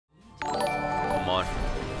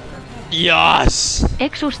Yes!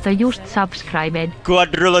 Exusta just subscribed.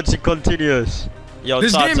 Quadrilogy continues. Yo,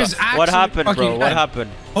 This game is actually what happened, bro? fucking What dead.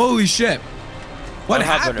 happened? Holy shit. What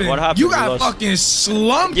happened? What happened? You We got lost. fucking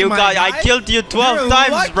slumped, You my got. guy. I killed you 12 You're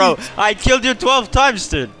times, lucky. bro. I killed you 12 times,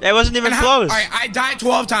 dude. It wasn't even close. Alright, I died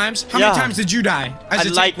 12 times. How many times did you die? As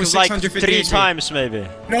a like tank with like 658 3 HP? times maybe.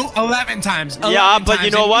 No, 11 times. 11 Yeah, but times.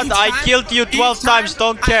 you know And what? each I time- killed you 12 each time times.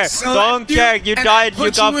 Don't I care. select Don't care. You and I died. You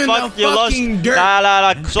put got you in the fucked. You lost. fucking dirt.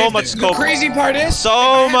 La. So If much the scope. crazy part is, So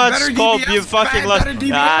if I much had better scope. DPS, You if I fucking had lost. better DPS,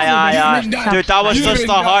 Yeah. you'd been done. Dude, that was You'd just been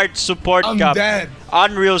a done. hard support I'm cap. dead.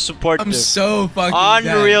 Unreal supportive. I'm so fucking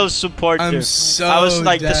Unreal dead. supportive. I'm so I was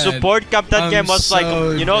like dead. the support cap that game was so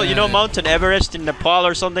like you know dead. Mountain Everest in Nepal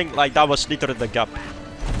or something like that was literally the cap.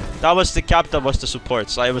 That was the cap that was the support.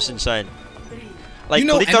 So it was insane. Like You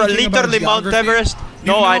know literally anything about Mount geography? Everest. You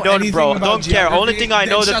No, know I don't, anything bro. about Don't care. Only geography? thing I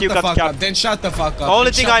know Then that you shut the got fuck up. capped. Then shut the fuck up. Only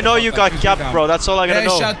Then thing shut I know the you fuck got up, 'cause capped, you're bro. dumb. That's all I gotta Then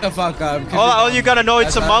know. shut the fuck up. 'cause All you're you dumb. gotta know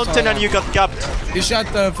it's a That's mountain all. and you got capped. You shut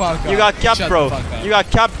the fuck up. You got capped, Shut bro. the fuck up. You got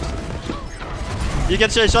capped. You can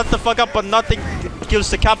say shut the fuck up, but nothing kills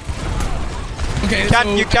the cap. Okay, You can't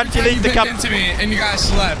every time delete you the bit cap. into me and you guys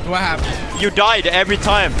slept. What happened? You died every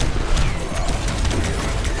time.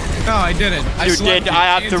 No, I didn't. You did.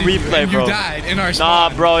 I have to replay, bro. You died in our Nah,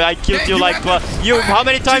 spawn. bro, I killed you like. How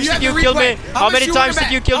many times did you kill me? How many times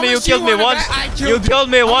did you kill me? You killed me once. You killed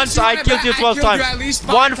me once. I killed you 12 times.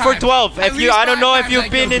 1 for 12. If you, I don't know if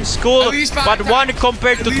you've been in school, but 1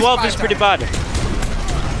 compared to 12 is pretty bad.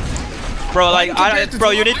 Bro, like,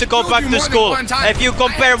 bro, you need to go back to school. If you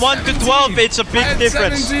compare 1 to 12, it's a big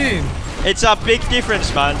difference. 17. It's a big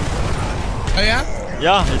difference, man. Oh yeah?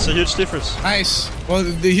 Yeah, it's a huge difference. Nice. Well,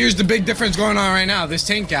 here's the big difference going on right now. This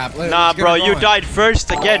tank cap. Nah, bro, you died first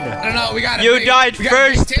again. I don't know. We got. You died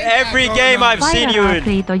first every game I've seen you in.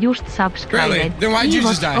 Frito just subscribed. Really? Then why'd you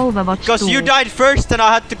just die? Overwatch Because 2. you died first and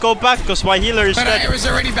I had to go back because my healer is But dead. I was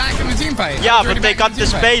already back in the team fight. Yeah, but they got the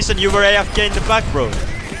space and you were AFK in the back, bro.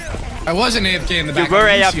 I wasn't AFK in the back. You were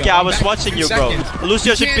I'm AFK. Lucio. I I'm was back watching in you, bro. seconds.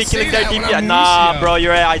 Lucio You should be can't killing say their that when DP. I'm Nah, Lucio. bro,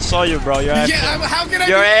 I saw you, bro. You're AFK. Yeah, how can I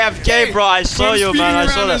You're be AFK, bro. I saw I'm you, man. I speeding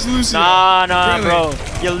saw around as that. Lucio. Nah, Really? bro.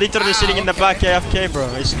 You're literally sitting in the okay. back AFK, bro.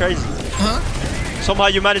 It's crazy. Huh? Somehow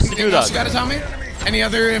you managed to do Anything else you that. gotta tell me? Any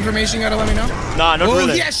other information you gotta let me know? Nah, not Oh,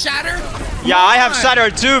 really. yeah, Shatter? Yeah, I have Shatter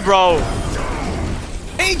too, bro.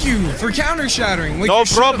 Thank you for counter shattering. Like No you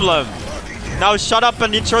should've. problem. Now shut up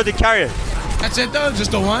and intro the carry. That's it though?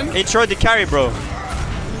 Just a one? Intro the carry, bro.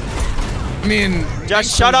 I mean,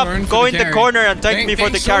 Just shut up, go in the corner and thank me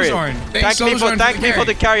for the carry. Thank me for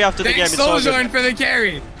the carry after the game. Thanks It's all good. Sozorn for the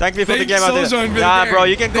carry. Thank me for the Thanks, game after Sozorn, for the the Yeah, carry. bro,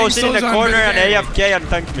 you can go Thanks, sit in the Sozorn, corner for the and carry. AFK and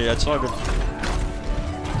thank me. It's all good.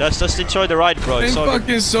 Just enjoy the ride, bro. It's Thank all good.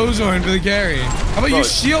 fucking Sozorn for the carry. How about Bro. you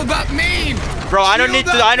shield up main? Bro, I don't need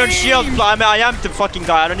to. I don't shield. main. I am the fucking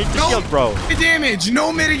guy. I don't need to shield, bro. Damage,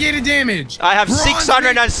 no mitigated damage. I have Bronze,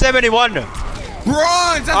 671. Bronze.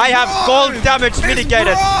 That's I have bronze. gold damage It's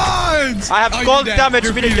mitigated. Bronze. I have Oh, gold you're dead. damage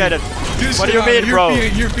You're mitigated. feeding. Just What do you shut mean, up. bro?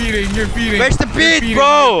 You're feeding. Where's the You're beat, feeding,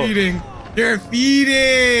 bro? You're feeding. You're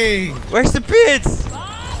feeding. Where's the pits?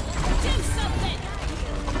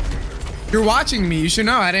 You're watching me. You should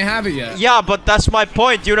know. I didn't have it yet. Yeah, but that's my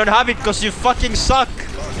point. You don't have it because you fucking suck.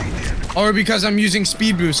 Or because I'm using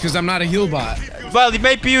speed boost because I'm not a heal bot. Well,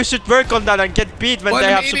 maybe you should work on that and get beat when Well,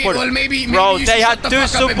 they have maybe- support. well, maybe Bro, you they should had shut the 2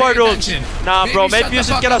 fuck up and support pay ults. attention. Nah, bro, Maybe maybe shut you the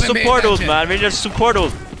should fuck get a up and pay support ult, attention. man. We need a support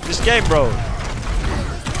ult. This game, bro.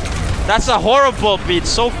 That's a horrible beat.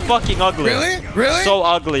 So fucking ugly. Really? Really? So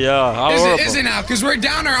ugly, yeah. Horrible. Is it now? Because we're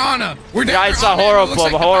down or Anna. We're down Yeah, or it's a Anna, and it looks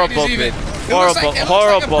like the horrible fight is beat. even. It Horrible, looks like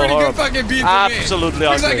horrible, a pretty horrible. good fucking beat to me. Absolutely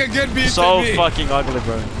Looks ugly. like a good beat so to me. fucking ugly,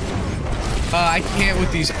 bro. I can't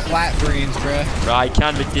with these flat brains, bruh. Bro, I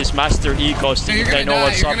can't with this master egos. No, you're They gonna know die,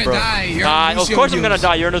 what's you're up, gonna bro. die, you're Nah, on of Lucio course I'm gonna heals.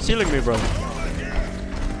 die. You're not healing me, bro.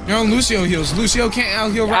 You're on Lucio heals. Lucio can't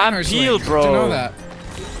out heal I'm Reinhardt's healed, lane. bro. You know that.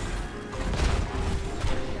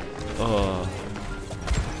 Oh.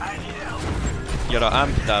 You gotta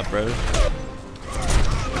amp that, bro. You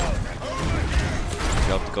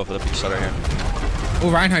have to go for the big shot right here. Oh,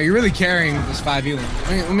 Reinhardt, you're really carrying this 5 healing.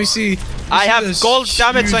 Let me see. I have this gold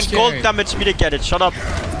damage huge and gold carry. damage mitigated. Shut up.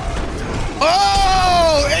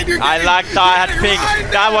 Oh! And you're I getting- lagged out. I had you're ping.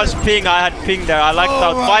 getting That was ping. I had ping there. I lagged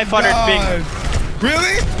out. Oh my 500 ping. God.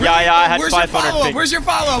 Really? Yeah, I had Where's 500 your follow-up? ping. Where's your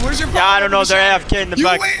follow-up? Where's your Yeah, follow-up? I don't know. They're AFK in the you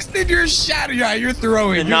back. wasted your shadow. Yeah, you're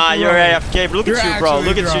throwing. Nah, you're throwing. AFK. Look You're at you, bro. actually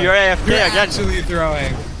Look at you. throwing. You're AFK You're again. actually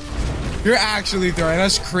throwing. You're actually throwing.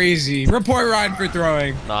 That's crazy. Report Ryan for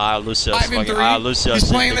throwing. Nah, Lucio's 5 and fucking. 3. Lucio's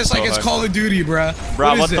He's playing hitting this like so it's hard. Call of Duty, bruh.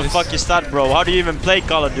 Bruh, what is the this? fuck is that, bro? How do you even play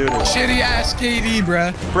Call of Duty? Shitty ass KD,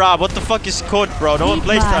 bruh. Bruh, what the fuck is code, bro? No one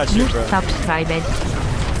plays that shit, just bro. subscribed.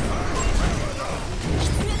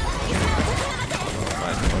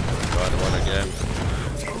 one again.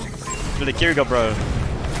 To the Kiriko, bro.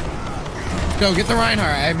 Go, get the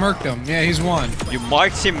Reinhardt. I marked him. Yeah, he's won. You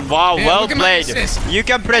marked him. Wow, Yeah, well look at my played. assist. You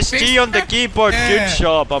can press G on the keyboard. Yeah. Good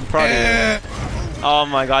job. I'm proud of Yeah. you. Oh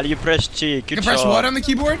my god, you press G. Good You job. press what on the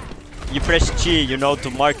keyboard? You press G, you know,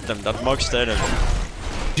 to mark them. That marks the enemy.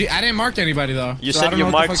 Gee, I didn't mark anybody though. You so I said don't you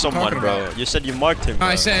know what the marked fuck you're someone, talking bro. about. You said you marked him. No, Bro.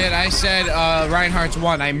 I said Reinhardt's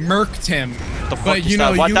won. I murked him. The fuck But is you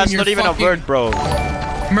that? know, What? you That's and not your even a fucking- word, bro.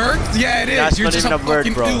 Murked? Yeah, it is. That's You're not just even a a word,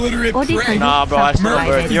 fucking bro. illiterate Audio prick. Nah, bro, that's not a Murked.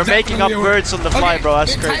 word. You're making up Definitely a words on the fly, Okay, bro.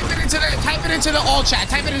 That's then crazy. type it into the all chat.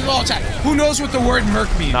 Type it into the all chat. Who knows what the word murk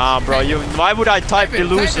means? Nah, bro. You. Why would I type Type it,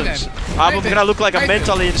 delusions? type it. I'm Type gonna it. look like a Type it.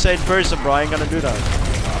 mentally insane person, bro. I ain't gonna do that.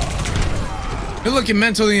 You're looking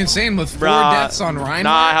mentally insane with 4 Bruh, deaths on Reinhardt.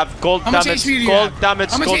 Nah, I have gold How much damage. HP do you Gold have? damage.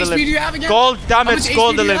 How much Golden HP do you limbs. have again? Gold How much damage. HP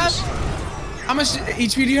Golden do you limbs. How much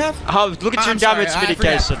HP do you have? How? Look at your I'm sorry, damage I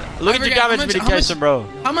medication. forgot. Look I at your forgot. damage How much- medication, bro.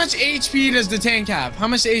 How much HP does the tank have? How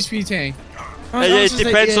much HP tank? How much- how It much does the-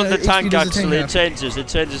 depends on the HP tank, does the actually. It have? changes. It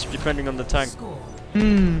changes depending on the tank.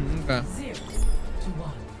 Okay.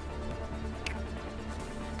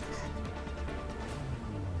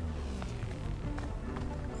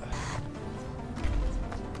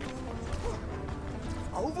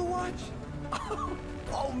 Overwatch?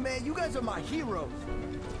 Oh man, you guys are my heroes.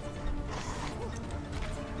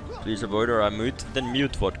 Please avoid or I mute. Then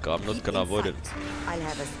mute vodka. I'm not gonna avoid it. I'll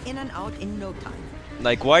have us in and out in no time.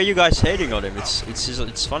 Like, why are you guys hating on him? It's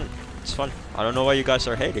fun. It's fun. I don't know why you guys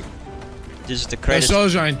are hating. This is the Yo, greatest.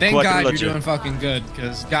 Sojourn, thank God you're quadrilogy. doing fucking good,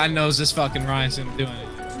 because God knows this fucking Ryan's gonna do it.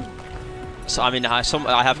 So, I mean, I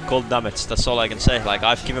have gold damage. That's all I can say. Like,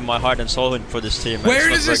 I've given my heart and soul in for this team. and Where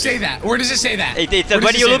it's does not it say working. that? Where does it say that? When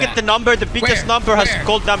Where does you it look say at the that? number, the biggest Where? number has Where?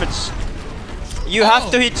 gold damage. You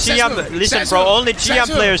have to hit Says GM. who? Listen, Says bro. who? Only Says GM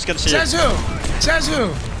who? players can see Says it. who? Says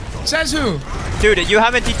who? Says who? Dude, you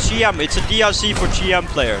haven't hit GM. It's a DLC for GM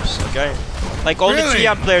players. Okay. Like only Really?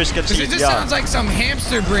 GM players can Because see it it. just Yeah. sounds like some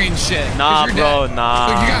hamster brain shit. 'cause Nah, you're bro, dead. nah.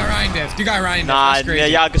 Look, you got Ryan Diff. You got Ryan Diff. Nah, That's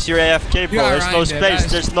crazy. yeah, because you're AFK, You bro. got There's Ryan no Diff. space.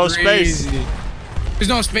 That's There's no space. crazy. There's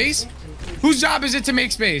no space? Whose job is it to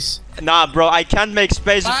make space? Nah, bro, I can't make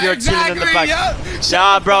space if you're chilling in the back. Yup. Shut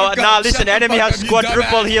Nah, the bro, fuck nah, up. listen, Shut the enemy fuck has up, you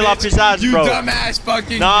quadruple dumbass heal up bitch. his ass, you bro. dumbass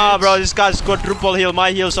fucking Nah, bitch. bro, this guy's quadruple heal. My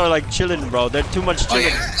heals are like chilling, bro. They're too much Oh, chilling.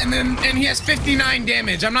 yeah, and he has 59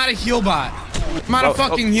 damage. I'm not a heal bot. I'm not Bro, a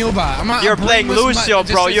fucking heal bot. I'm not You're a playing brainless mutt Lucio, that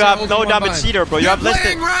just bro. sits You there have holding no one damage button. either, bro. You're You have less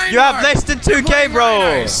playing than Reinhardt. You're 2k, playing bro.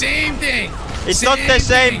 Reinhardt. Same thing. It's not the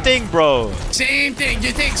same thing, bro. Same thing.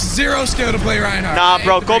 It takes 0 skill to play Reinhardt. Nah, I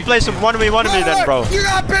bro, hate to go break play it. some 1v1 then, bro. You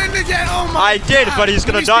got pinned again. Oh my I did, God. but he's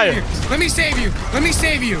gonna Let me die. save you. Let me save you. Let me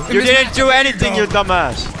save you. In You this didn't matchup, do there anything, you go.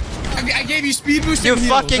 dumbass. I gave you speed boost You and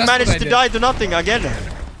heals. fucking That's what managed I to did. die to nothing again.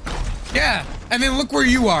 Yeah, and then look where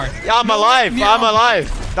you are. Yeah, I'm No, alive. yeah. I'm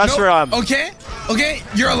alive. That's No, where I'm. Okay,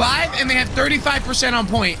 you're alive, and they have 35% on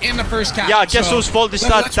point in the first cap. Yeah, guess so whose fault is that?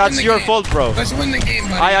 let's win That's the your game. fault, bro. Let's win the game,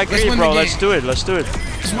 buddy. I Let's agree, win bro. the Let's game. do it. Let's do it.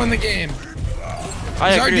 Let's win the game.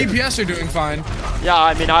 I Our agree. DPS are doing fine. Yeah,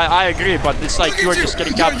 I mean, I agree, but it's like Look you're at you. just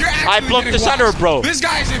getting You're capped. actually I blocked the getting center, washed. bro. This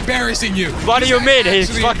guy's embarrassing you. What do This you guy's mean? He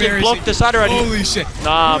actually fucking embarrassing blocked the center and he- Holy shit.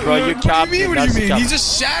 Nah, bro, you What capped do you him. mean? What That's do you the mean? cap. He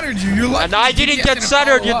just shattered you. You're lucky. And I his didn't DPS get didn't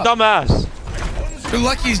centered, you follow up. dumbass. You're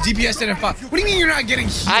lucky his DPS didn't follow. What do you mean you're not getting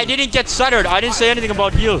healed? I didn't get centered. I didn't say anything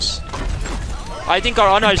about heals. I think our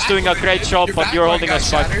Ana is doing a great job, Your but you're backline holding got us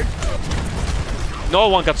back. shattered. No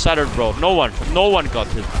one got centered, bro. No one. No one got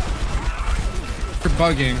hit. You're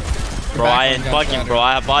bugging. Bro, I ain't bugging, bro.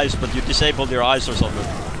 I have eyes, but you disabled your eyes or something.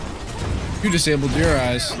 You disabled your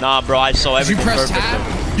eyes. Nah, bro, I saw Did you everything press perfectly.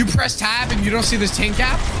 tab? You press tab and you don't see this tank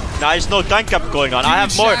cap? Nah, there's no tank cap going on. Dude, I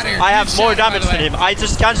have more. shatter. I have Dude, more shatter, by damage the than way. him. I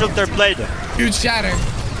just cancelled their blade. Huge shatter.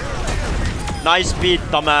 Nice beat,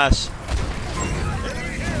 dumbass.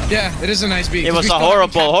 Yeah, it is a nice beat. It 'cause was we a still haven't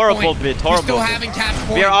capped horrible point. beat. We Horrible. still beat. haven't capped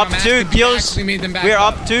point. We're up I'm 2 asking, we kills. actually made them back We're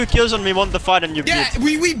up. up 2 kills and we won the fight and you Yeah,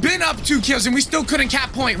 beat. we've been up 2 kills and we still couldn't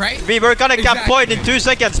cap point, right? We were gonna cap Exactly. point in 2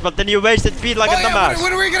 seconds, but then you wasted beat like Oh, a yeah, dumbass.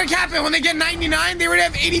 when are we gonna cap it? When they get 99, they would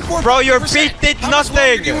have 84%. Bro, your beat did How much longer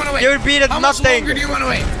nothing. do you wanna wait? Your beat did How much nothing. longer do you want to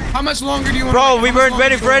wait? How much longer do you want to Bro, wait? we How much weren't longer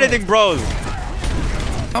ready do for you wanna anything, bro. wait?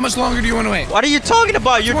 How much longer do you want to wait? What are you talking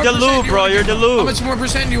about? You're What more percent Delu, do you bro. wanna You're give them? How Delu. much more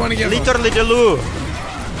percent do you want to give them? Literally Delu.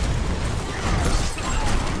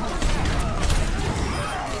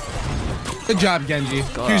 Good job, Genji.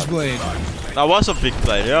 Huge blade. That was a big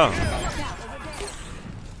play, yeah.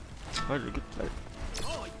 Very good play.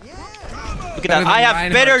 Look at that. Better I than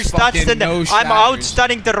have better Reinhardt's stats than fucking no I'm shatters.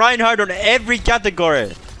 outstudying the Reinhardt on every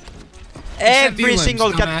category. Every Elims,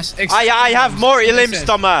 single dumbass. category. Except I have Elims. more That's what I elims, said.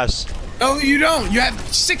 dumbass. Oh, you don't. You have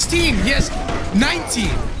 16. He has 19.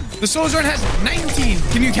 The Soul's Run has 19.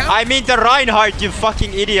 Can you count? I mean the Reinhardt, you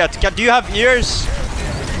fucking idiot. Do you have ears?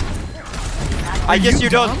 I guess you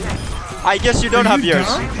don't. I guess you don't have ears.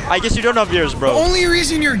 I guess you don't have ears, bro. The only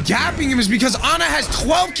reason you're gapping him is because Ana has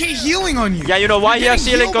 12k healing on you. Yeah, you know why he has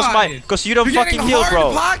healing? Cause you don't fucking heal,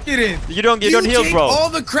 bro. You don't heal, bro. You take all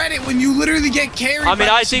the credit when you literally get carried. I mean,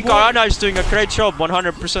 I think Ana is doing a great job.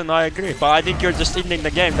 100%, I agree. But I think you're just ending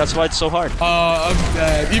the game. That's why it's so hard. I'm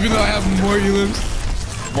dead. Even though I have more elims.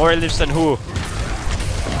 More elims than who?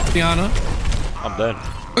 Diana. I'm dead.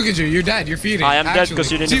 Look at you, you're dead. You're feeding. I am dead because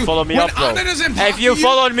you didn't follow me up, bro. If you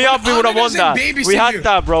followed me up, we would have won that. We had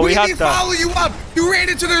that, bro. We had that. Follow you up. You ran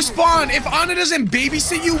into their spawn. If Ana doesn't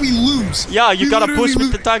babysit you, we lose. Yeah, you gotta push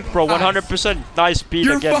with the tank, bro. 100%. Nice speed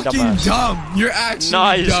again, dumbass. You're fucking dumb. You're actually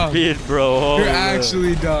dumb. Nice speed, bro. You're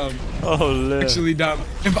actually dumb. Oh, actually dumb.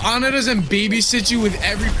 If Ana doesn't babysit you with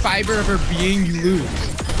every fiber of her being, you lose.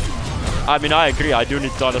 I mean, I agree. I do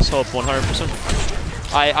need Ana's help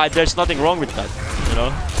 100%. There's nothing wrong with that, you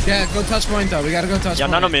know? Yeah, go touch point though. We gotta go touch point. Yeah,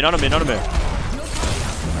 none of me.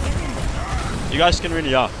 You guys can win,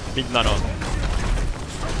 yeah. Beat Nano.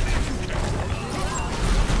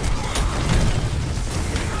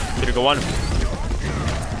 Here go one.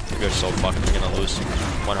 We're so fucking gonna lose.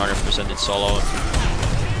 100% in solo.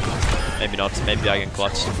 Maybe not. Maybe I can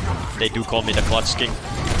clutch. They do call me the clutch king.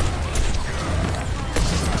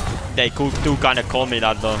 They do kind of call me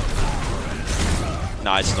that though.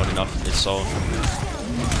 Nah, it's not enough. It's so.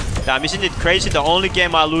 Damn, isn't it crazy? The only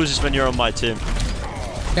game I lose is when you're on my team.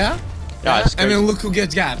 Yeah? Yeah, it's crazy. I mean, look who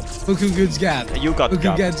gets gapped. Look who gets gapped. You got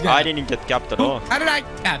gapped. I didn't get gapped at all. How did I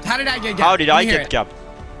get gapped? How did I get gapped? How did I get gapped?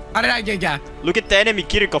 How did I get gapped? Look at the enemy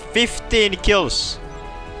Kiriko. 15 kills.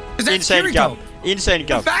 Insane gap. Insane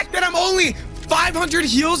gap. The fact that I'm only 500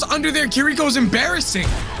 heals under their Kiriko is embarrassing.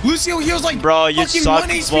 Lucio heals like bro, you fucking suck 1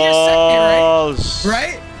 HP balls. a second,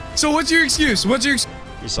 right? So what's your excuse? What's your excuse?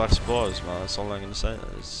 He sucks balls, man. That's all I'm gonna say.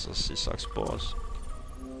 It's just, he sucks balls.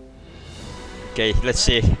 Okay, let's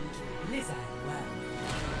see.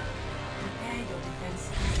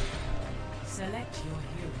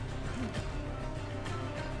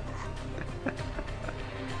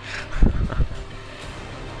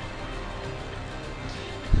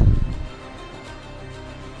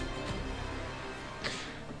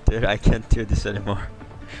 Dude, I can't do this anymore.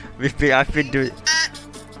 We've been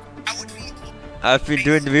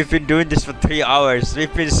doing this for 3 hours.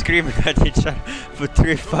 We've been screaming at each other for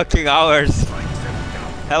 3 fucking hours.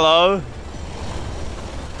 Hello?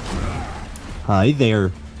 Hi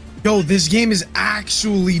there. Yo, this game is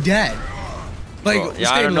actually dead. Like, bro,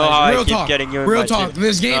 yeah, I don't know how I keep getting you in real my talk. team.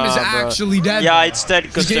 This game is actually dead. Yeah, it's dead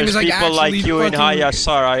because there's like people like you in high fucking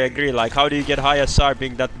SR. I agree. Like, how do you get high SR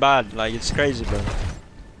being that bad? Like, it's crazy, bro.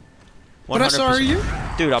 100%. What SR are you?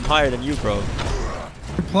 Dude, I'm higher than you, bro.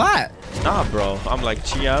 You're plat. Nah, bro. I'm like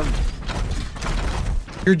GM.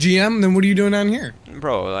 You're GM? Then what are you doing down here?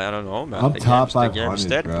 Bro, I don't know, man. I'm top 500,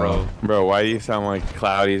 dead, bro. Bro, why do you sound like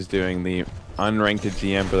Cloudy's doing the unranked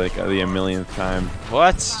GM for like the 1,000,000th time?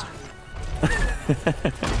 What?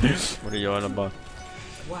 What are you on about?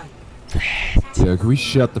 Yeah, can we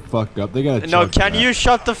shut the fuck up? They gotta. No, can you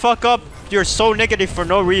shut the fuck up? You're so negative for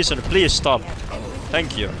no reason. Please stop.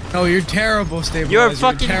 Thank you. No, you're terrible, Stabilizer. You're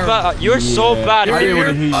fucking bad. You're so bad.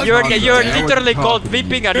 You're literally called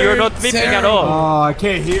vipping and you're not vipping at all. Oh, I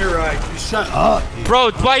can't hear right. Shut up.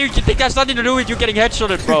 Bro, why you think that's nothing to do with you getting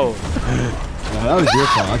headshotted, bro? Yeah, that was your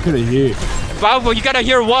fault. I couldn't hear. Wow, you gotta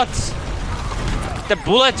hear what? The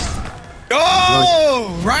bullets.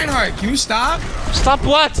 Oh, Reinhardt, can you stop? Stop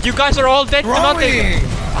what? You guys are all dead to nothing.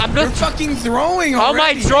 I'm not. You're fucking throwing already. How am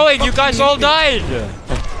I throwing? You guys all died.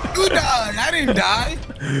 You died. I didn't die.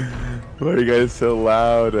 Why are you guys so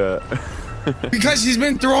loud? Because he's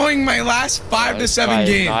been throwing my last 5 to 7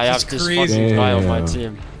 games. I have this fucking guy on my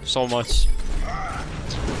team. So much.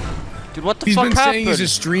 Dude, what the fuck happened? He's been saying he's a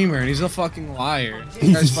streamer and he's a fucking liar.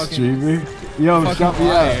 He's a streamer? Yo, shut me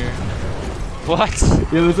up. What?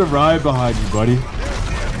 Yeah, there's a riot behind you, buddy.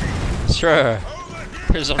 Sure.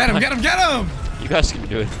 Get him! You guys can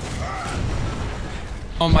do it.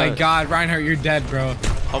 Oh my god, Reinhardt, you're dead, bro.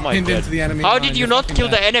 Oh my god. Into the enemy How did you not kill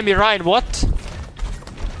the enemy, Ryan? What?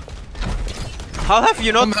 How have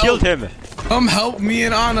you not killed him? Come help me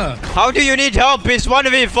and Ana. How do you need help? It's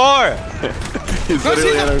 1v4. Because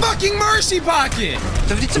he's a fucking mercy pocket.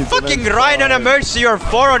 It's a fucking Ryan and a mercy or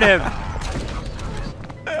 4 on him.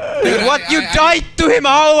 Dude, what? You died to him?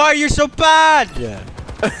 How are you so bad?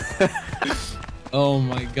 Oh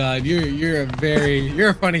my god, you're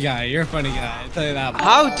a funny guy. You're a funny guy. I'll tell you that.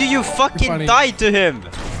 How do you fucking die to him?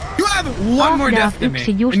 You have have one more death than me,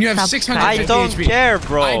 Yksi just and you have subscribed. 650 I don't HP. care,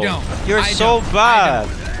 bro. I don't. You're I so don't. bad.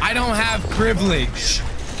 I don't have privilege.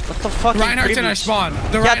 What the fuck? Reinhardt's in our spawn.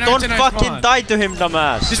 The Yeah, Reinhardt's don't in our fucking spawn. die to him,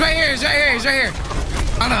 dumbass. He's right here. He's right here. He's right here.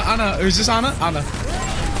 Anna. Is this Anna? Anna.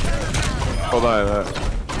 Hold on.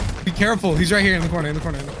 Be careful. He's right here in the corner.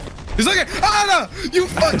 He's looking. Anna! You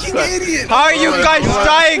fucking idiot! How are you guys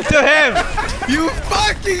dying to him? You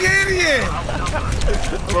fucking idiot!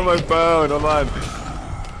 I'm on my phone. Hold on.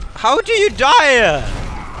 How do you die?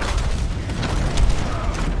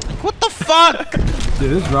 What the fuck?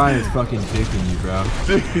 Dude, this Ryan is fucking dicking you, bro.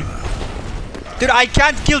 Dude, I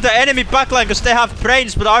can't kill the enemy backline because they have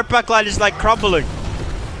brains, but our backline is like crumbling.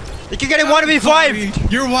 Like, you're getting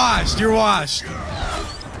 1v5. You're washed. You're washed.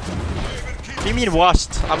 What do you mean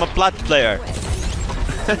washed? I'm a plat player.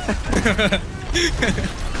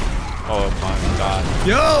 Oh my god.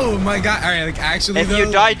 Yo, my god. All right, like actually, If though,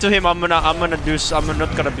 you die to him, I'm not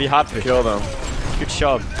gonna be happy. Kill them. Good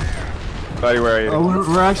job. Buddy, where are you? Oh,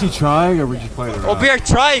 we're actually trying, or we're just playing around? Oh, we are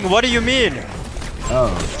trying. What do you mean?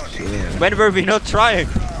 Oh, shit. When were we not trying?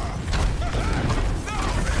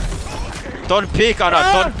 Don't peek, Anna.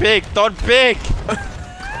 Don't peek. Don't peek.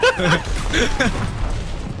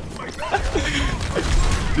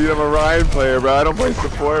 Dude, I'm a Ryan player, bro. I don't play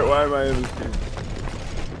support. Why am I in this game?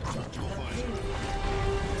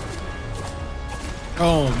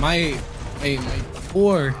 Oh my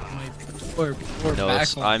poor He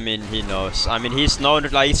knows. backline. I mean, he knows. I mean, he's known.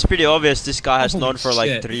 Like, it's pretty obvious. This guy has Holy known for like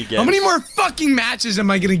shit. 3 games. How many more fucking matches am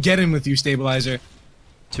I gonna get in with you, Stabilizer?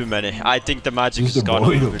 Too many. I think the magic Just is a gone.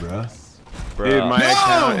 boil, bro. Dude, my No!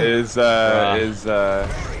 account is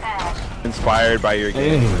inspired by your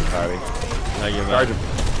game, Hey. Cloudy. Thank you, Charge man. him.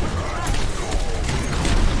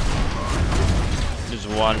 Just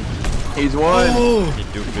one. He's won. Oh, He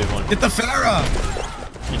do be one. get the Farah.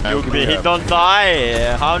 He do be. He don't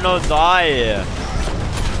die. How no die?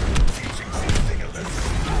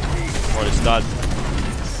 What is that?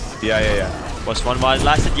 Yeah. Was one while it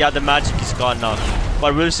lasted? Yeah, the magic is gone now.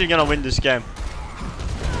 But we're still gonna win this game.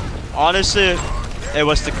 Honestly, it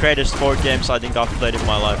was the greatest 4 games I think I've played in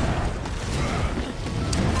my life.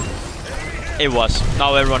 It was.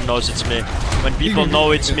 Now everyone knows it's me. When people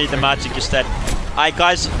know it's me, the magic is dead.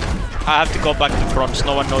 Guys, I have to go back to bronze.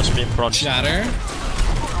 No one knows me in bronze. Shatter.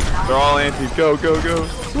 They're all anti. Go.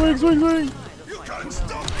 Swing.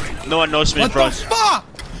 No one knows me in What the bronze. fuck?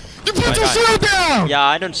 You put My your guy. shield down. Yeah,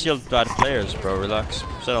 I don't shield bad players, bro. Relax.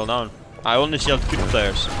 Settle down. I only shield good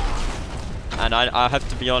players. And I have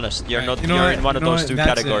to be honest, you're not. You know You're what? in one of You know those what? 2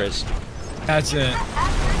 That's it. categories. That's it.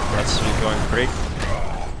 That's you going brick.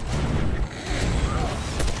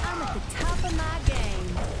 I'm at the top of my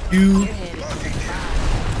game. You You're headed to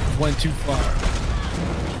the went too far.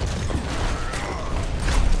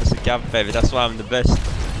 That's a gap, baby. That's why I'm the best.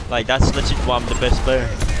 Like, that's legit why I'm the best player.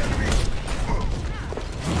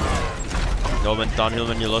 No went downhill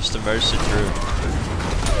when you lost the Mercy, true.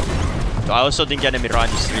 I also think enemy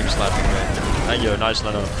Ryan is stream slapping, man. Thank you, nice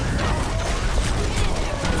Lano.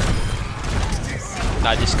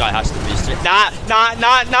 Nah, this guy has to be stream. Nah.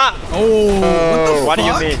 Oh, What do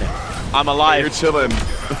you mean? I'm You're alive. chilling.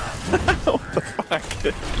 What the fuck?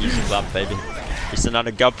 Easy clap, baby. It's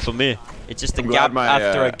another gap for me. It's just a I'm gap glad my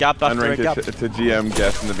after a gap after a unranked gap. to GM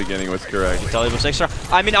guess in the beginning was correct. Tell it was extra.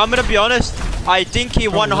 I mean, I'm gonna be honest. I think he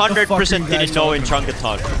what the fuck are you 100% guys didn't know in talking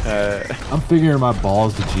Chunkathon. I'm figuring my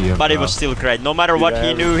balls to GM. But it bro. was still great. No matter what Yeah, he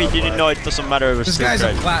it knew, was he not didn't bad. know. It doesn't matter. It was this still guy's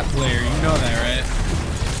great. a flat player. You know that, right?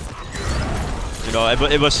 You know,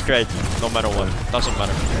 it was great. No matter what. Doesn't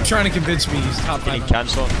matter. You're trying to convince me he's top Did he 5.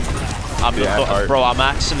 cancel? Yeah, hard. Bro, I'm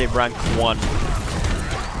actually rank 1.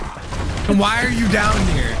 And why are you down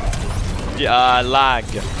here? Lag.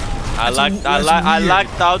 I That's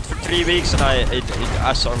lagged out for 3 weeks and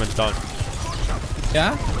I saw went down.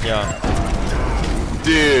 Yeah? Yeah.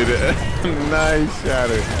 Dude, nice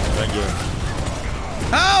shatter. Thank you.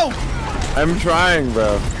 Oh! I'm trying,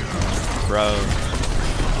 bro. Bro.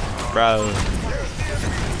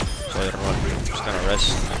 So I'm just gonna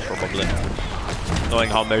rest, probably. Knowing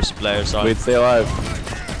how Mercy players are. Wait, stay alive.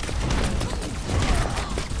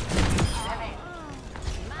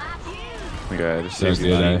 Okay, just You're seems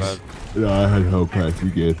good, to Ace. Yeah, I had hope pack. You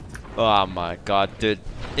good? Oh my god, dude.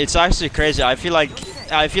 It's actually crazy. I feel like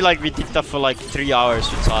we did that for like 3 hours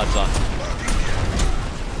with Saga.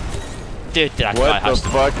 Dude, that guy What the has to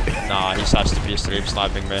fuck? Nah, he has to be stream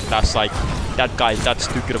sniping, man. That's like that guy, that's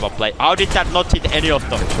too good of a play. How did that not hit any of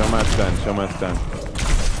them? Show my stun, show my stun.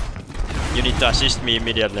 You need to assist me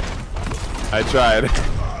immediately. I tried.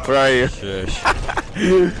 Where are you? Shush.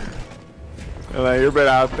 You're a bit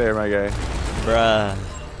out there, my guy. Bruh.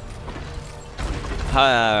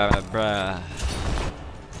 Bruh.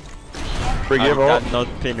 Forgive I all. got no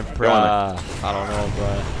pin, bruh. I don't know,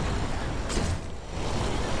 bruh.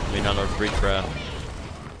 Lean on our break, bruh.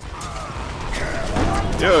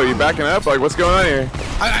 Yo, you backing up? Like, what's going on here?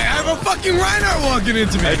 I have a fucking Reinhardt walking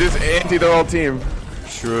into me. I just anti the whole team.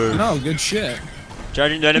 Sure. No, good shit.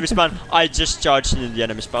 Charging the enemy spawn. I just charged into the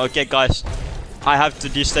enemy spawn. Okay, guys. I have to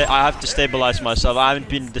stabilize myself. I haven't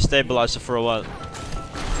been destabilizer for a while.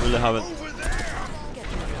 Really haven't.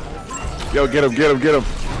 Yo, get him, get him, get him.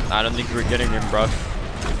 I don't think we're getting him, bro.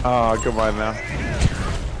 Oh, come on now.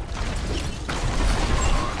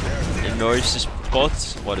 Ignores this bot.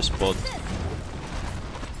 What is bot?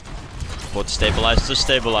 Bot stabilize. Just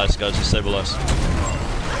stabilize, guys. Just stabilize.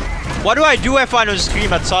 What do I do if I don't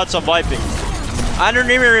scream at shots of wiping? I don't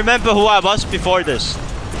even remember who I was before this.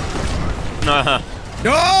 Nah.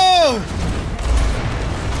 No!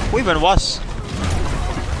 Who even was?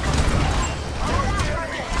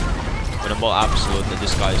 But I'm all absolute that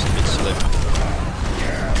this guy is a bit slim.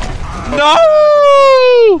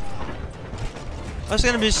 No! That's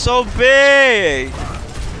gonna be so big!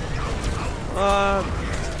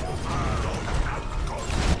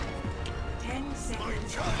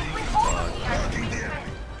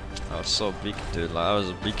 That was so big, dude. Like, that was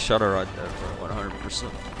a big shutter right there, bro. 100%.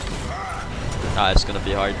 Ah, it's gonna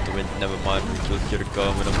be hard to win. Never mind. We killed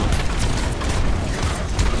Kiriko.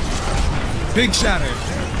 Big shatter.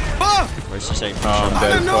 Fuck! Where's the same? Oh, I'm I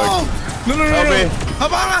dead. don't know. No. Help me.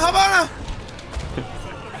 Habana.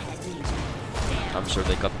 I'm sure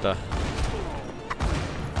they got the.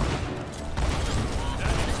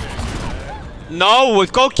 No,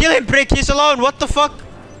 go kill him, prick. He's alone. What the fuck?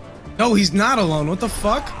 No, he's not alone. What the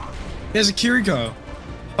fuck? He has a Kiriko.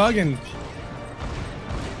 Fucking.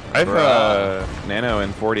 I have Nano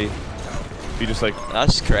and 40. You just like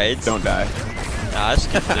That's great. don't die. Nah, that's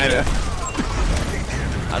good. I know.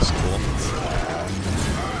 That's cool.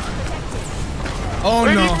 Oh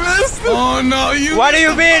no. Oh no, you. What do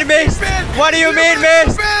you mean, miss? What do you mean,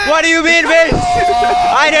 miss? What do you mean, miss?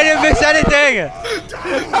 I didn't miss anything.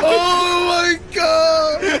 Oh my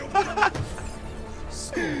god.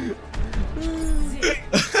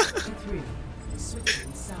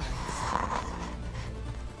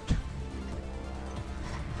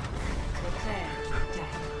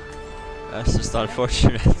 That's just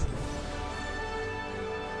unfortunate.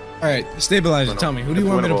 Alright, stabilizer, tell me. Who do you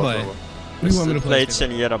want me to play? Who do you want me to play? Play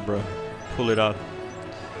Senjera, bro. Pull it out.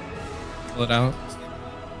 Pull it out.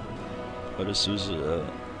 But Suzu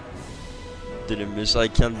didn't miss. I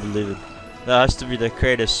can't believe it. That has to be the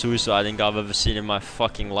greatest Suzu I think I've ever seen in my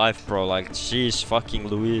fucking life, bro. Like, jeez fucking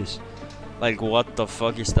Louise. Like, what the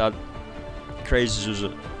fuck is that crazy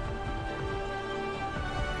Suzu?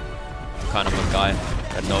 Kind of a guy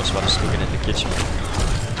that knows what is cooking in the kitchen.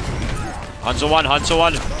 Hanzo 1, Hanzo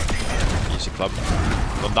 1. Easy club.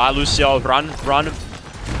 Don't die, Lucio. Run. Okay.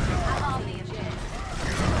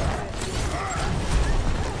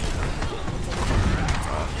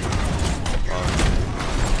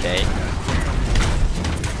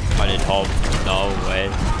 I need help. No way.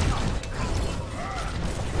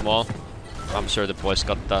 Well, I'm sure the boys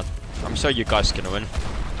got that. I'm sure you guys can win.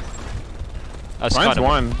 That's Mine's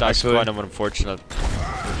kind actually. of unfortunate.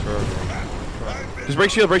 For sure. Just break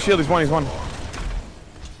shield, he's one.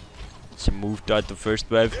 It's a move died the first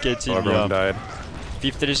wave gets in. Everyone died.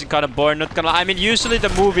 5th edition kind of boring, not gonna lie. I mean, usually the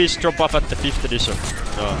movies drop off at the 5th edition.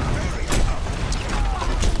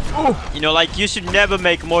 You know, like, you should never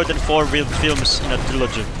make more than 4 real films in a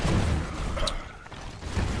trilogy.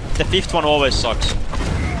 The 5th one always sucks.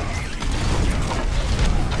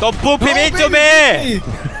 Don't poop him into me!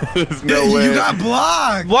 There's no way. You got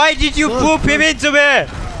blocked! Why did you poop him into me?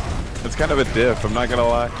 It's kind of a diff, I'm not gonna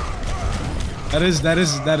lie. That is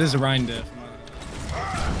a Rhine diff.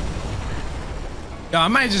 Yo, I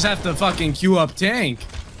might just have to fucking queue up tank.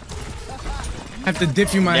 Have to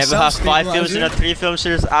dip you myself. Never have 5 films in a 3 film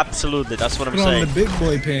series? Absolutely, that's what I'm Put on saying. the big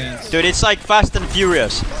boy pants. Dude, it's like Fast and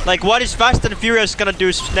Furious. Like, what is Fast and Furious gonna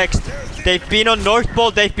do next? They've been on North Pole,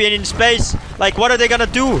 they've been in space. Like, what are they gonna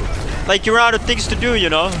do? Like, you're out of things to do, you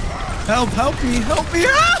know? Help me, help!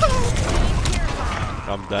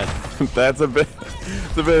 I'm dead. That's a bit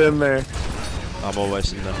in there. I'm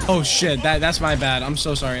always in there. Oh shit, that's my bad. I'm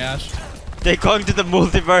so sorry, Ash. They're going to the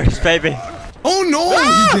multiverse, baby. Oh no,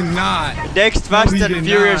 he did not. Next Fast he and did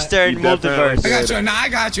Furious, not. they're in He definitely multiverse. I got you. Nah, I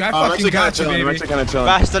got you. I I'm fucking actually got you, I'm baby. actually kind of chilling.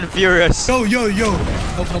 Fast and Furious. Yo.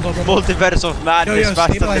 Help. Multiverse of madness, Fast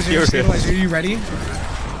and Stabilizer, Furious. are you ready?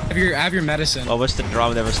 Have your medicine. What was the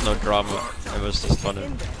drama? There was no drama. It was just funny.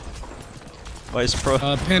 What is pro?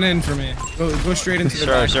 Pin in for me. Go straight into the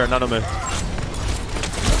back. Sure, none of me.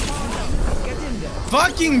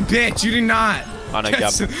 fucking bitch. You did not. Honor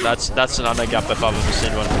gap. That's an honor gap if I've ever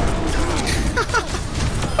seen one.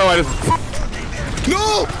 Oh, I just.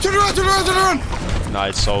 No! Turn around, turn around, turn around! Nah,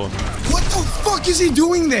 it's so. What the fuck is he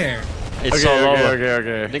doing there? It's Okay, all okay, over.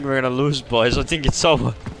 okay. I think we're gonna lose, boys. I think it's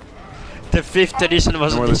over. The 5th edition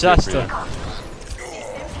was a More than 50, disaster. yeah.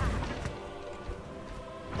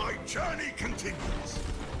 My journey continues.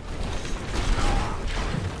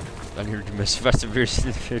 I'm here to miss perseverance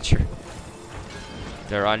in the future.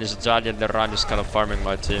 The Ryan is Italian, the Ryan is kind of farming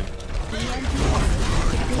my team.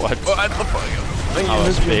 What? What the fuck? That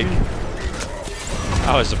was big.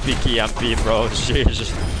 That was a big EMP, bro.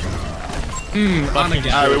 Jesus. On a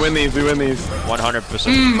gap. Alright, we win these,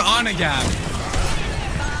 100%. On a gap.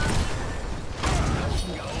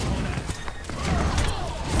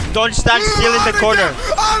 Don't stand still in the corner.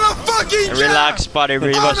 On a fucking gap. Relax, buddy. He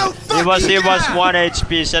was 1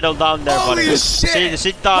 HP. Settle down there, buddy. Holy shit.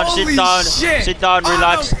 Sit down, Holy sit down, shit. sit down, On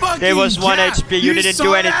relax. a fucking There was 1 gap. HP. You You didn't saw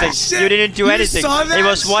do that anything. shit? You didn't do You anything. saw It that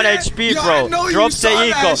was 1 shit? HP, Yo, bro. I know you Drop saw the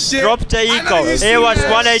that eco. shit. Drop the I know eco. you It see was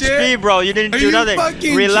that 1 shit. HP, bro. You didn't Are do you nothing.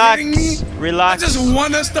 fucking Relax. kidding me? Relax. I just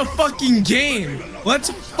won us the fucking game. Let's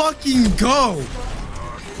fucking go.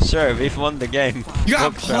 Sir, we've won the game. You got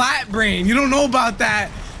Look, sir. plat brain. You don't know about that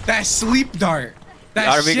sleep dart. That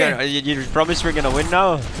Are we shit. gonna? You promise we're gonna win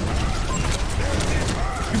now?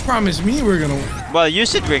 You promised me we're gonna win. Well, you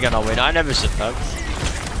said we're gonna win. I never said that.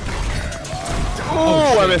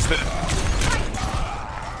 Oh, I missed it.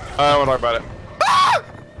 I don't want to talk about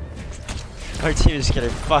it. Our team is getting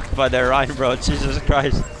fucked by their Ryan, bro. Jesus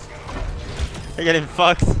Christ. They're getting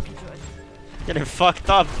fucked. Getting fucked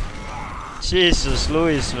up. Jesus,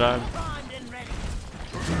 Louis, man.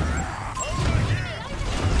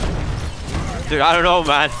 Dude, I don't know,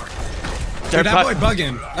 man. Dude, that boy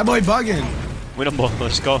bugging. That boy bugging. Winnable.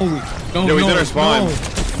 Let's go. Holy. No, Yo, we no, did our spawn.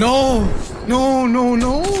 no, no, no,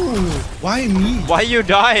 no. Why me? Why you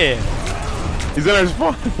die? He's in our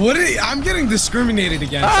spawn. What? I'm getting discriminated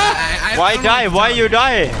against. I Why don't know die? what to Why tell you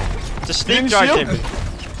die? Just sleep Didn't dart shield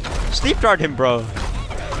him. Sleep dart him, bro.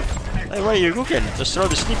 Hey, where are you cooking? Just throw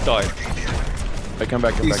the sleep dart. Hey, come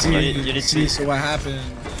back, come You back, come see, back. You need see, to- so what happened?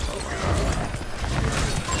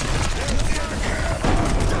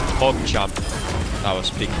 Hog jump. That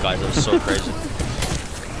was big, guys. That was so crazy.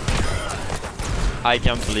 I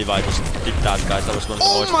can't believe I just did that, guys. That was one of the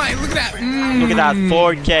Oh most. my! Look at that! Look at that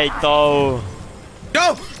 4K though.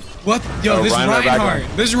 Yo! What? Yo, Oh, this Reinhardt back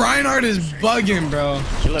Reinhardt. This Reinhardt is bugging, bro.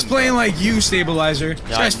 Kill He's him, playing bro. like you, Stabilizer. This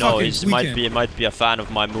Yeah, I guy's know. fucking He tweaking. might be a fan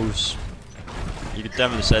of my moves. You could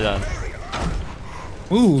definitely say that.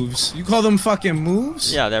 Moves? You call them fucking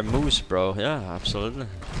moves? Yeah, they're moves, bro. Yeah, absolutely.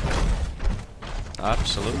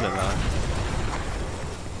 Absolutely, man.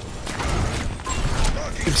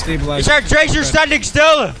 Stabilizer. Is our Tracer standing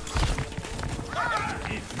still?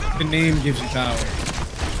 The name gives you power.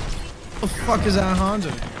 What the fuck is that Honda?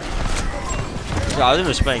 Yeah, I think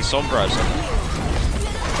was playing Sombra or something.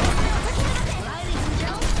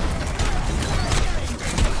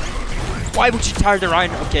 Why would you tire the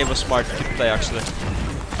Ryan? Okay, it was smart. Good play, actually.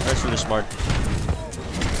 That's really smart.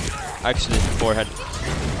 Actually, forehead.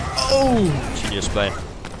 Oh! Genius play.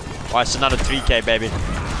 Why, it's another 3K, baby.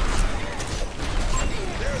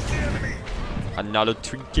 Another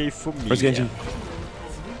 3K for me. Where's Genji?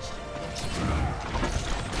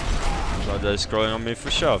 So they're scrolling on me for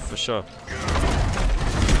sure, for sure.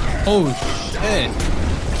 Oh shit!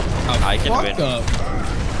 I can Fuck win.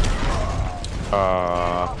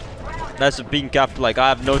 up. That's a ping gap, like I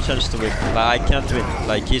have no chance to win. Like I can't win.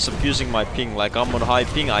 Like he's abusing my ping. Like I'm on high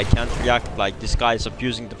ping, I can't react. Like this guy is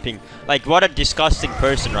abusing the ping. Like what a disgusting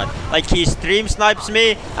person, right? Like he stream snipes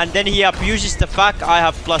me and then he abuses the fact I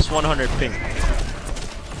have plus 100 ping.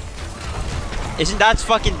 Isn't that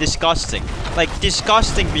fucking disgusting? Like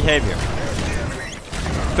disgusting behavior.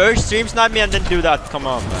 First stream snipe me and then do that. Come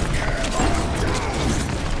on, man.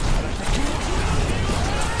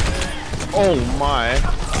 Oh my.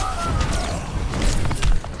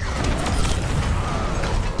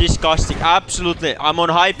 Disgusting, absolutely. I'm on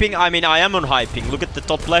high ping. I mean, I am on high ping. Look at the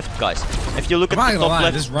top left, guys. If you look I'm at not the gonna top lie,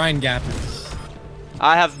 left, this Ryan gap is...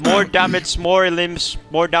 I have more damage, more limbs,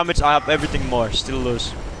 more damage. I have everything more. Still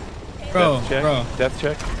lose. Bro, Death check? bro. Death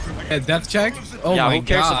check? Yeah, death check? Oh Yeah, my who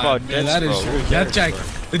cares god. about man, deaths, that is bro? true. Who Death cares, check. bro?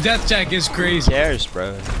 The death check is Who crazy. cares,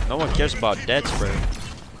 bro? No one cares about deaths, bro.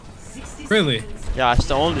 Really? Yeah, it's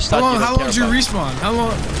the only stat you don't How long care is your about. respawn? How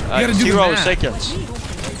long? You gotta do the 0 math. seconds.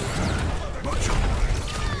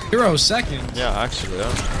 0 seconds. Yeah, actually, yeah.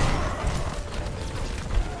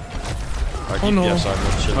 Our Oh, no. DPS are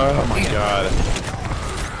not shit. Oh my god.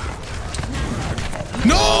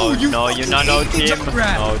 No, you No, fucking you're not no ate the team.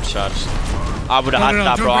 Junkrat. No chance. I would have had no,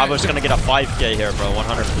 that, bro. I don't- was gonna get a 5k here, bro.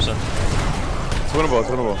 100%. It's winnable. It's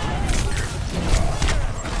winnable.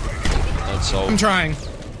 That's so. I'm trying.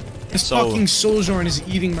 This So- fucking Sojourn is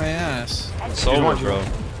eating my ass. It's over, bro.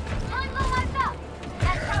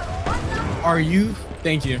 Are you?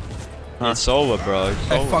 Thank you. It's over, bro.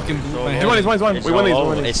 It's I over. fucking It's blew over. my He's head. one. He's one. He's one. It's We win not these. We over.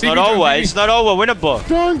 win these. It's not over. It's not over. Winnable.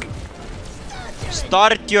 Dunk.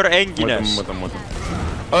 Start your With enginess. him.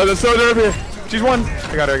 Oh, the soldier up here. She's one.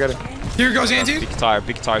 I got her. Here goes Antu. Big tire.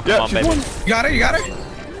 Big tire. Come Yeah, on, she's baby. one. You got her. You got her.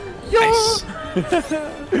 Nice.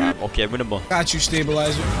 Okay, winnable. Got you,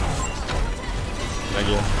 stabilizer. Thank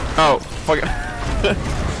you. Oh, fuck it.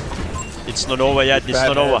 It's not over yet. It's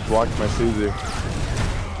not over. Blocked my Suzu.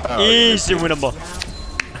 Oh, Easy winnable.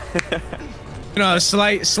 You know, a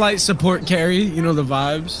slight support carry. You know the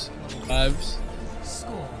vibes. Vibes.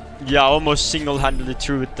 Yeah, almost single-handedly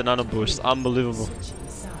through with the nano boost. Unbelievable.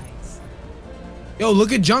 Yo,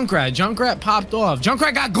 look at Junkrat. Junkrat popped off.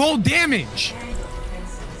 Junkrat got gold damage.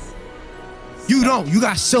 You don't. You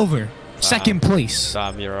got silver. Second place.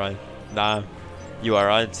 Damn, you're right. Nah, you are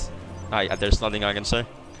right. There's nothing I can say.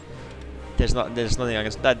 There's nothing I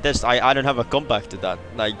can say. I don't have a comeback to that.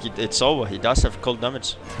 Like, it's over. He does have cold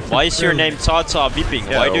damage. Why is your name Tata Vipping?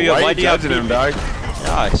 Yeah, why do you have judging him, VP? dog?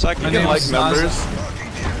 Yeah, exactly. My You name like is numbers?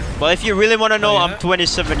 Well, if you really want to know, Oh, yeah? I'm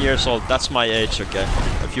 27 years old. That's my age, okay?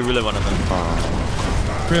 If you really want to know.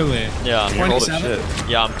 Really? Yeah. You're old as 27? shit.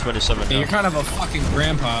 Yeah, I'm 27 Hey, you're now. kind of a fucking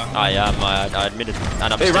grandpa. I am. I admit it.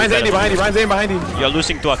 And I'm Hey, still Ryan's better Andy than behind you. you. Ryan's Andy behind you. You're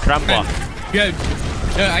losing to a grandpa. Yeah,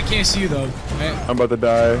 I can't see you though. Right? I'm about to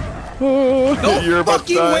die. No You're about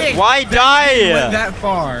to fucking die. way. Why Went die? that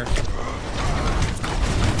far.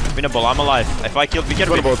 Winnable, I'm alive. If I kill, we can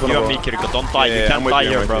win. Winnable, You and me, winnable. Kiriko. Don't die. Yeah, You I'm can't with die you,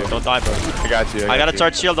 I'm here, with bro. you. Don't die, bro. I got you. I gotta you.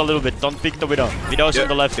 charge shield a little bit. Don't pick the widow. Widow's Yeah, on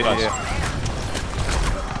the left, yeah, guys. yeah.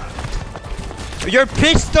 You're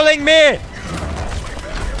pistoling me!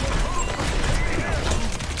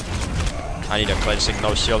 I need a cleansing,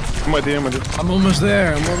 no shield. I'm with you. I'm almost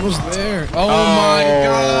there. I'm almost there. Oh, my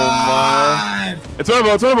god. It's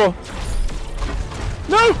winnable. It's winnable.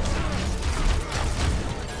 No!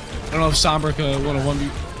 I don't know if Sombra could win a 1v.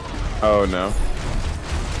 Oh, no.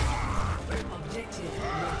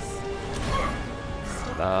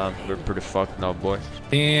 We're pretty fucked now, boy.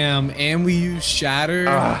 Damn, and we use Shatter.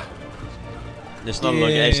 It's not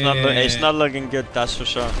looking. It's not looking good. That's for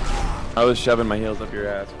sure. I was shoving my heels up your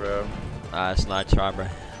ass, bro. It's not try, bro.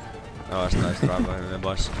 Oh, it's nice try, bro,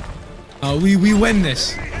 boys. We win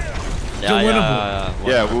this. Yeah,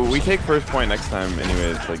 Yeah, we take first point next time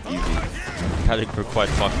anyway. It's like easy. I think we're quite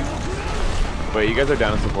fucked. Wait, you guys are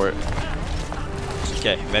down in support.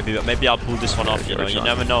 Okay, maybe I'll pull this one off. You know, you Shot.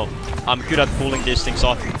 never know. I'm good at pulling these things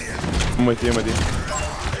off. I'm with you. You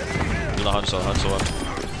know, Hanzo.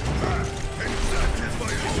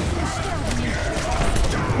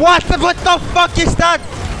 What the fuck is that?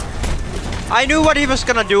 I knew what he was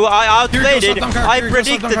gonna do. I outplayed it. I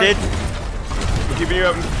predicted it. I'm keeping you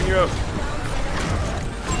up.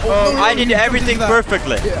 I did everything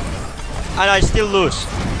perfectly. And I still lose.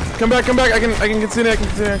 Come back. I can continue.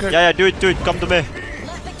 Okay. Yeah, do it. Come to me.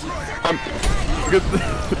 Good.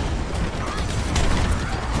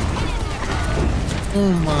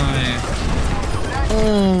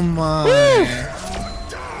 Oh my.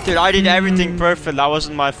 Dude, I did everything perfect. That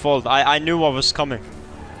wasn't my fault. I knew what was coming.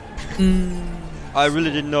 I really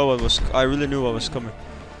didn't know what was. I really knew what was coming.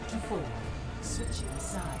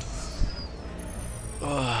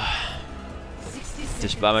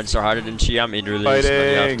 These balance are harder than GM. It really is, but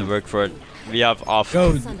you have to work for it. We have off.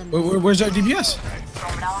 Yo, where's our DPS?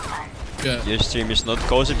 Yeah. Your stream is not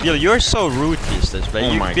cozy. Bill, you're so rude these days,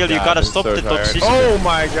 man. Oh my Bill, you God, gotta I'm stop so the tired. toxicity. Oh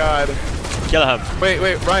my god. Kill him. Wait,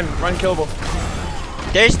 Ryan killable.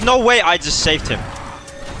 There's no way I just saved him.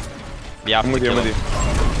 We have I'm to with you. kill him.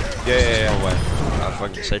 Yeah. No way. I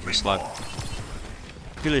fucking saved his life.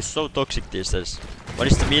 Bill is so toxic these days. What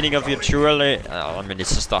is the meaning of your jewelry? I mean,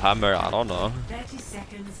 it's just a hammer. I don't know.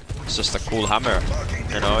 It's just a cool hammer.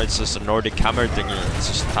 You know, it's just a Nordic hammer thing. It's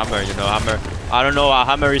just a hammer, you know, hammer. I don't know, a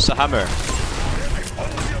hammer is a hammer.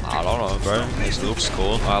 I don't know, bro. This looks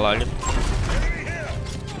cool. I like it.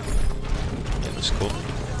 Yeah, it's cool.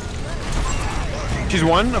 She's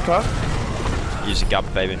one up top. Easy gap,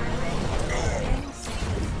 baby.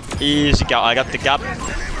 Easy gap. I got the gap.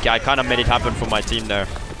 Yeah, I kind of made it happen for my team there.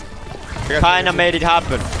 Kind of made it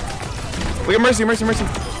happen. We got Mercy. On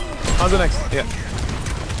the next. Yeah.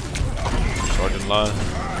 Short and low.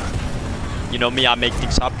 You know me, I make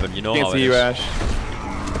things happen. You know Can't how see it you, is. Ash.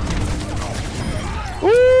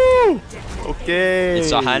 Woo! Okay.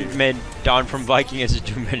 It's a handmade Down from Viking as a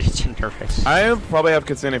 2 minutes in the race. I probably have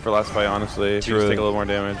Katsune for last fight, honestly. If you just True. take a little more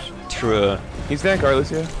damage. True. He's tank, right,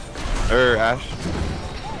 Lucio? Or Ash?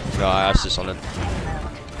 No, Ash is on it.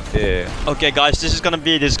 Yeah. Okay, guys, this is gonna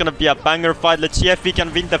be a banger fight. Let's see if we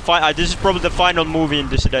can win the fight. This is probably the final movie in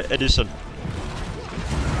this edition.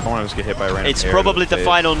 I want to just get hit by a random It's arrow probably to the face.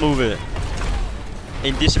 final movie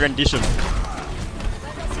in this rendition.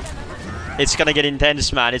 It's gonna get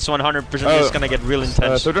intense, man. It's 100%. It's gonna get real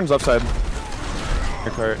intense. Sojourn's upside.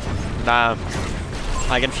 Your cart. Nah,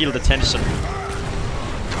 I can feel the tension.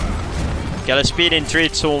 Okay, let's speed in 3,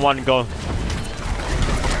 2, 1, go.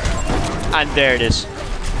 And there it is.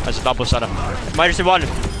 That's a double setup. -1.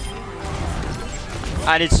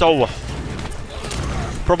 And it's over.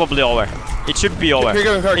 Probably over. It should be over.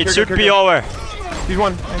 It should be over. He's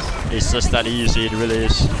won. Nice. It's just that easy, it really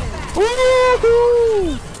is.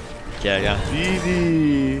 Woohoo! Yeah.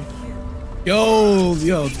 Easy. Yo,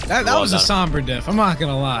 that Well was a done. somber diff. I'm not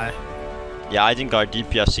gonna lie. Yeah, I think our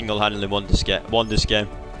DPS single-handedly won this game.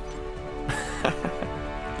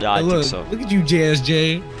 Yeah, I think so. Look at you,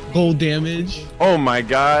 JSJ. Gold damage. Oh my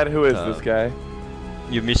god, who is this guy?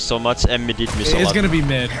 You missed so much, Emmy did miss a It's lot. gonna be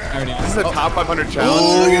mid. I already know. This is a top 500 challenge.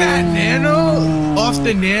 Oh, look at that nano. Off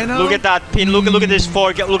the nano. Look at that pin, look at this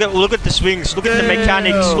fork, look at the swings, look at the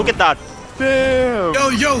mechanics, look at that. Damn.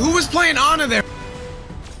 Yo, who was playing Ana there?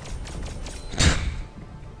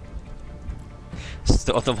 It's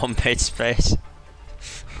the other one made space.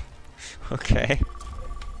 Okay.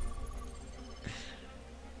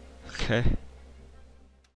 Okay.